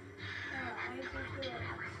mind. Yeah, I do too.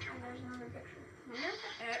 And there's another picture.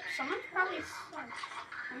 Someone's probably.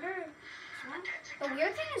 Wonder. The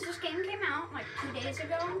weird thing is, this game came out like 2 days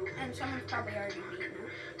ago, and someone's probably already beaten it.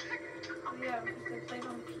 Oh, yeah, because they played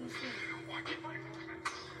on PC. Watch my movements.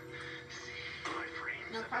 See my frames.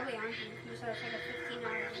 No, probably on here. You said it's like a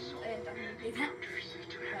 15-hour game. They don't do that.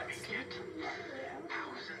 To navigate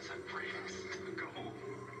thousands of frames to go.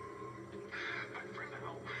 But for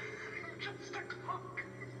now, just a clock.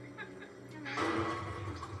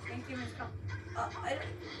 Thank you, Miss Com.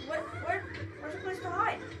 Where's the place to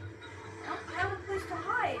hide? I don't have a place to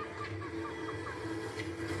hide.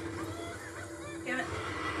 Damn it.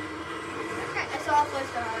 Okay. I saw a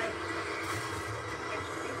place to hide.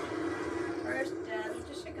 First death. He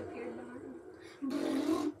just like appeared behind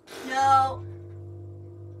me. No.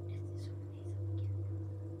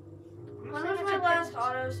 When When was my last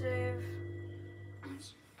autosave?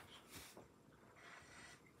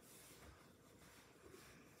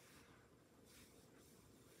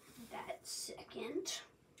 That second.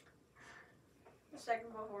 The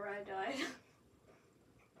second before I died.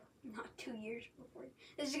 Not 2 years before.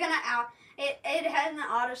 This is gonna out. It hadn't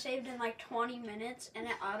auto-saved in like 20 minutes, and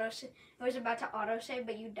it was about to auto-save,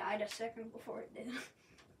 but you died a second before it did.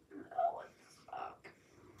 Oh, it sucked.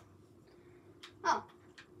 Oh.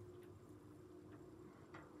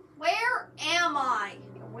 Where am I?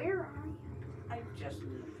 Where are you? I just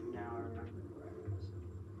now remember where I was.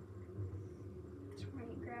 So when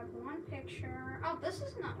you grab one picture. Oh, this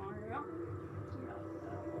is not long ago. No,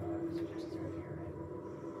 it was just through here, right?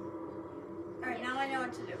 Alright, now I know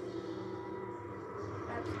what to do.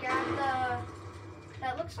 Let's grab the.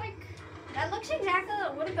 That looks exactly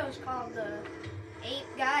what are those called? The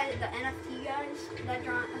ape guy, the NFT guys.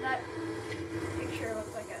 That picture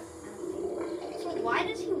looks like a NFT. So why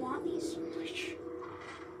does he want these so much?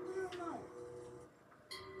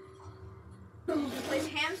 I don't know. Place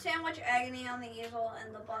ham sandwich agony on the easel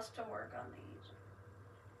and the bus to work on the easel.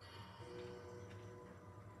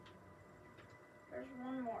 There's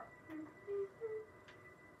one more.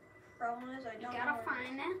 Problem is I You don't gotta know.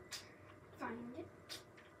 find it. Find it.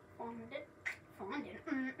 Find it. Find it.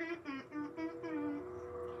 Find it.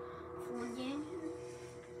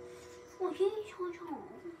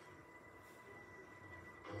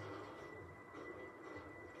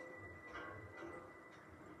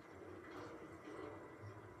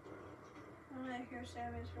 I'm gonna hear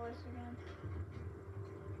Sammy's voice again.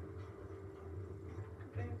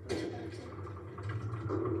 Okay, please don't say.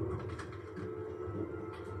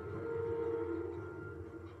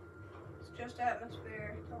 It's just atmosphere.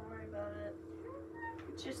 Don't worry about it.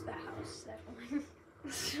 It's just the house, definitely.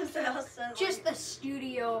 It's just a house settling. Just the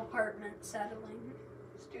studio apartment settling.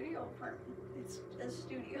 Studio apartment. It's a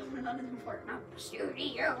studio, not an apartment.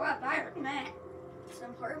 Studio apartment. It's an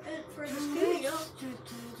apartment for the studio.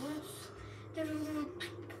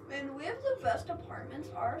 And we have the best apartments.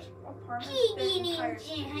 Our apartments fit the entire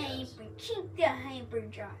studio. Keep the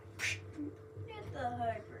hyperdrive. Hit the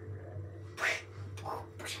hyperdrive.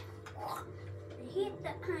 Hit the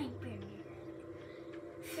hyperdrive.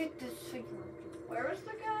 Hit the cigarette. Where was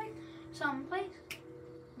the guy? Someplace.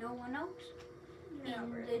 No one knows. Yeah,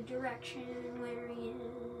 In right. the direction where he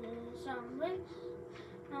is. Someplace.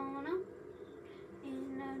 No one knows.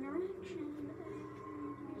 In the direction.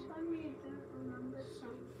 Let me remember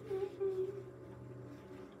something.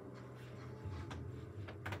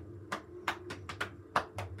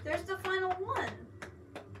 There's the final one.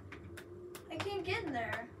 I can't get in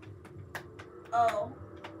there. Oh.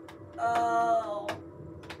 Oh.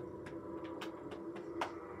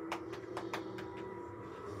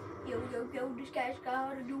 Yo, yo, yo, this guy's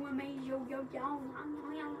gotta do a maze. Yo, yo, yo, yo,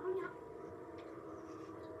 yo, yo, yo.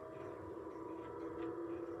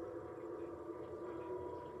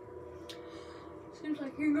 Seems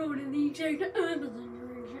like you're going in the exact opposite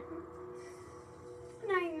direction.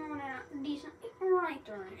 Now you're going in a decent right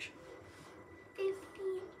direction.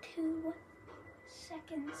 52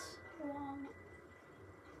 seconds long.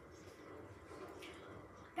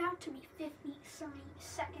 About to be 53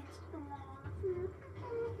 seconds long.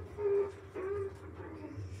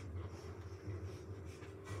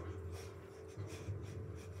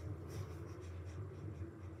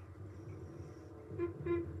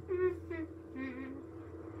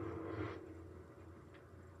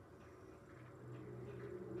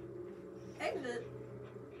 Exit.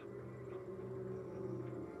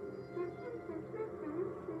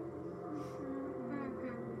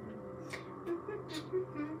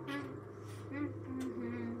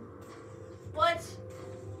 What?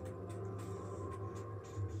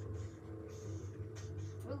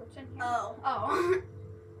 Ooh, what's in here? Oh. Oh.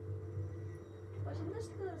 Wasn't this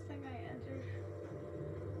the thing I entered?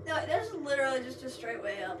 No, this is literally just a straight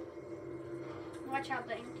way up. Watch out,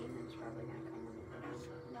 the ink demon's probably gonna come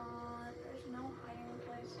in. No, there's no hiding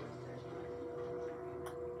place. There's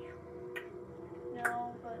no.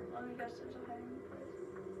 No, but let me guess, there's a hiding place.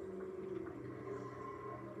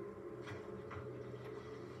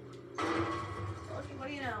 Okay, what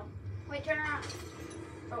do you know? Wait, turn around.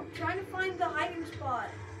 Oh, trying to find the hiding spot.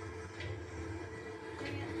 Dang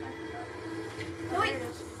it, I forgot. No, Oh, wait. there it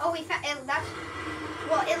is. Oh, we found. That's.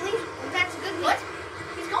 Well, at least that's good. What?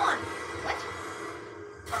 He's gone. What?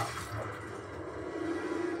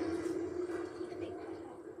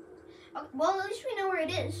 Oh, well, at least we know where it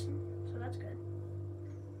is, so that's good.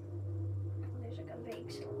 There's like a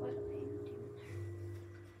vague silhouette of the ink demon.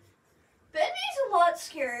 Bendy's a lot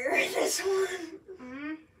scarier in this one.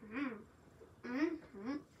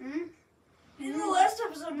 In the last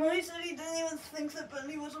episode, Molly said he didn't even think that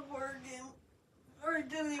Bendy was a horror game. Or he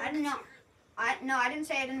didn't even I don't know. consider I didn't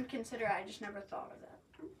say I didn't consider it. I just never thought of that.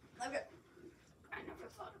 it. Okay. I never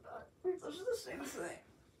thought about it. Those are the same thing.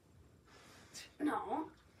 No,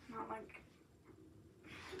 not like.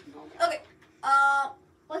 Okay.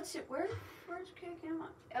 Let's see. Where's Kick Him?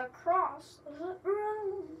 Across the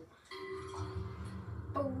room.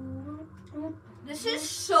 This is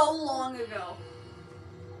so long ago.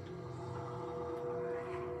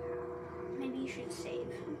 Maybe you should save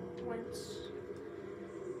once.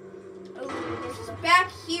 Oh, This there's is the.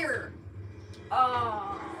 back here.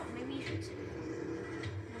 Oh, maybe you should save.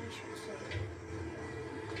 Maybe you should save.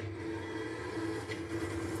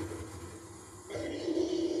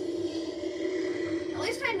 At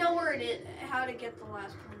least I know where it is. How to get the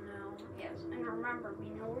last one now. Yes, and remember, we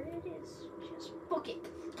know where it is. Just book it.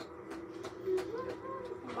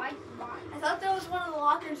 Why? I thought that was one of the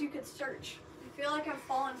lockers you could search. I feel like I've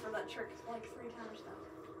fallen for that trick like 3 times now.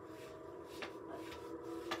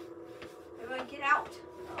 Maybe I get out.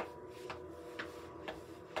 Oh.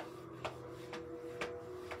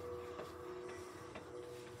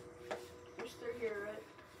 It's through here, right?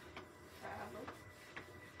 Probably.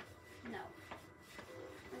 No.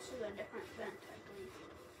 This is a different vent, I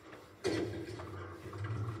believe.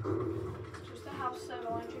 Just a house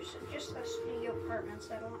settling. Just the studio apartment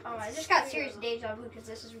settle. Oh, I just got serious deja vu because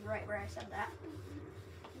this is right where I said that.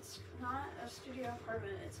 It's not a studio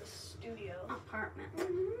apartment. It's a studio. Apartment.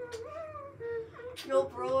 Yo,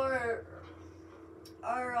 bro,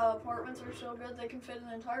 our apartments are so good they can fit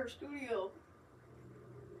an entire studio.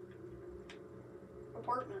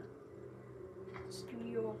 Apartment.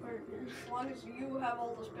 Studio apartment. As long as you have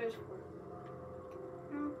all the space for it.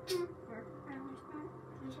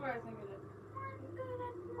 That's what I think it is. good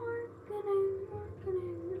at marketing.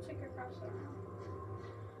 Let's take across the room.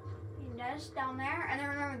 That's down there, and then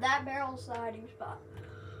remember that barrel's the hiding spot.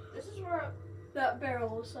 This is where That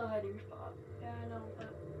barrel is the hiding spot. yeah, I know,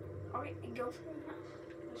 but Okay, go for it.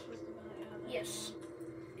 this was the one I had. Yes.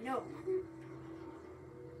 No.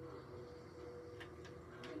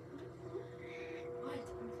 What?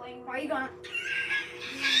 I'm playing. Why are you going?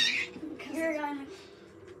 You're going.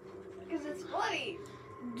 Because it's funny.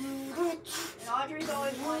 And Audrey's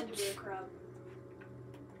always wanted to be a crab.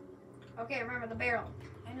 Okay, remember the barrel.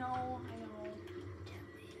 I know.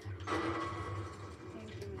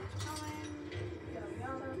 19 minutes time. Yada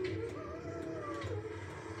yada.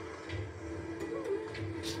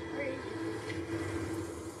 Where is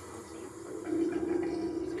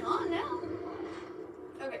It's gone now.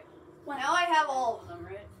 Okay. Now I have all of them,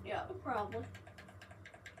 right? Yeah. it? Probably.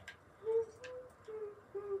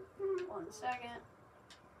 1 second.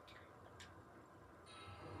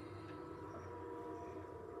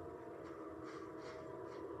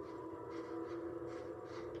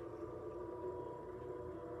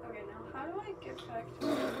 Okay, now how do I get back to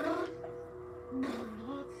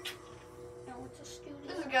No, it's a studio.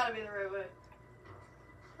 This has got to be the right way.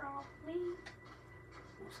 Probably.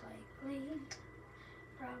 Most likely.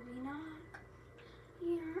 Probably not.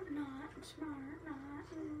 You're not smart, not.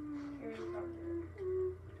 Here's probably.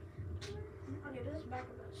 Okay, this is back at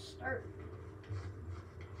the start.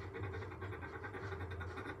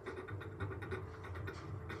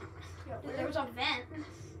 Yeah, Dude, there was a vent.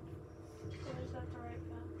 Is that the right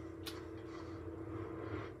path?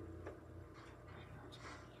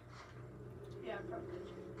 Yeah, probably.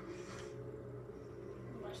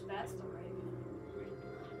 Unless that's the right path.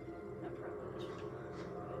 That probably is.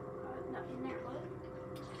 Not in there. What?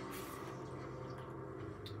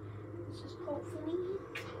 This is hopefully.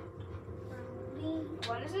 Probably.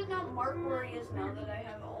 Why does it not mark where he is now that I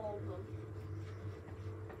have all of them?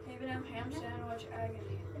 Even have ham sandwich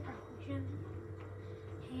agony. Ham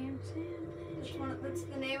sandwich. That's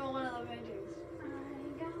the name of one of the paintings. I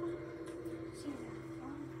gotta see that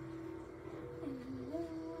one.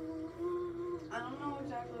 I don't know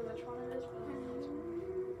exactly which one it is, but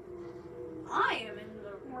I am in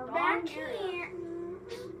the We're wrong back area. here.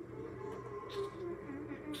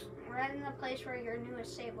 We're in the place where your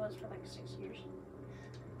newest save was for like 6 years.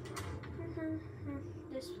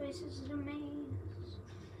 This place is a maze.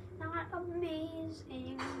 Not a maze,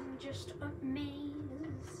 just a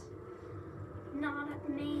maze. Not a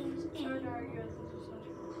maze. Sorry to argue with this is such a...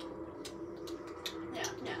 Yeah.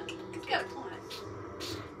 It's got a point.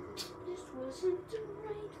 This wasn't the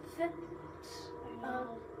right fit. I know.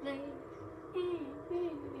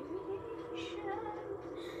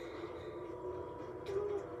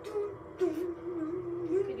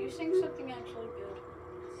 Could you sing something actually good?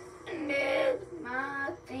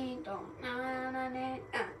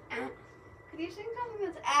 Could you sing something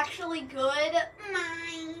that's actually good?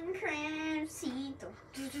 Minecraft.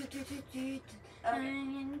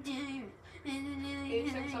 Okay. Can you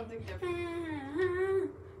sing something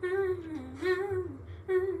different?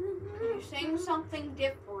 Can you sing something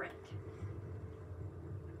different?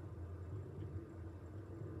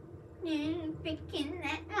 Picking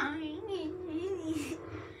that mine. I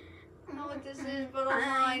don't know what this is, but I'll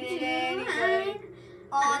find it anyway.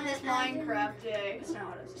 On this Minecraft day. That's not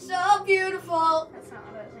what I was singing. So beautiful! That's not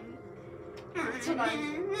what I was singing. That's what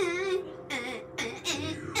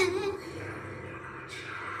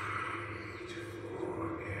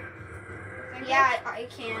Yeah, I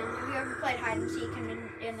can. Have you ever played hide and seek and been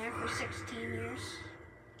in there for 16 years?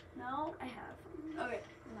 No? I have. Okay.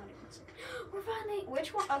 Not even 6. We're finally.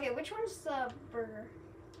 Which one? Okay, which one's the burger?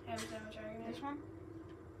 Ham sandwich agony. This one?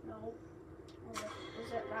 No.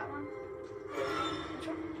 Is it that one? Which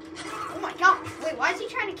one? Oh my god! Wait, why is he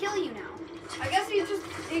trying to kill you now? I guess he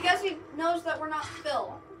knows that we're not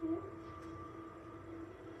Phil.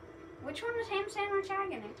 Which one is ham sandwich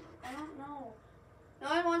agony? I don't know. No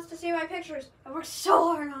one wants to see my pictures. I worked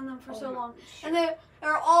so hard on them for so long. And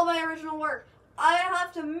they're all my original work. I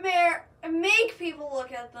have to make people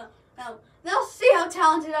look at them. They'll see how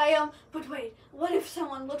talented I am. But wait, what if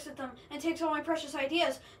someone looks at them and takes all my precious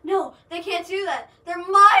ideas? No, they can't do that. They're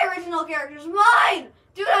my original characters. Mine!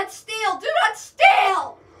 Do not steal! Do not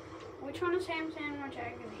steal! Which one is ham sandwich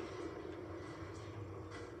agony?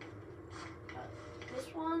 This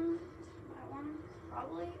one? That one?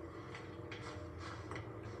 Probably?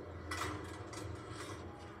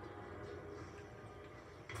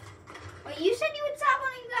 Wait, you said you would stop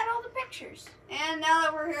when you got all the pictures. And now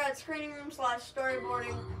that we're here at screening room /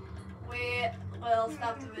 storyboarding, we will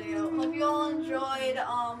stop the video. Hope you all enjoyed.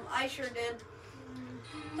 I sure did.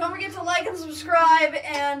 Don't forget to like and subscribe,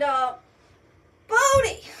 and,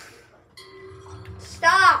 Bode!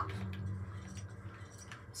 Stop!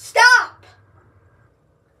 Stop!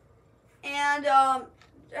 And,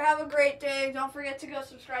 have a great day. Don't forget to go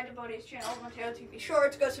subscribe to Bode's channel, Mateo TV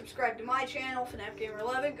Shorts. Go subscribe to my channel, FNAF Gamer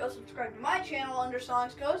 11. Go subscribe to my channel, Under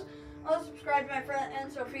Songs Goes. I'll subscribe to my friend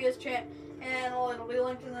and Sophia's channel, and it'll be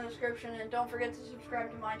linked in the description. And don't forget to subscribe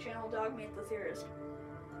to my channel, Dog Meat the Theorist.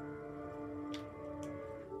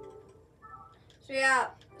 So yeah,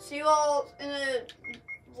 see you all in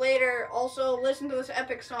later. Also, listen to this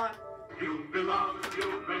epic song. You belong,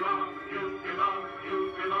 you belong, you belong,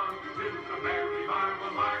 you belong to a very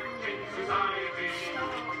marvel-marketing society.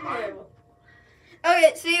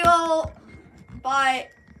 Okay, see you all. Bye.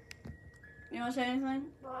 You want to say anything?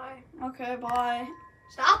 Bye. Okay, bye.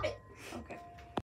 Stop it. Okay.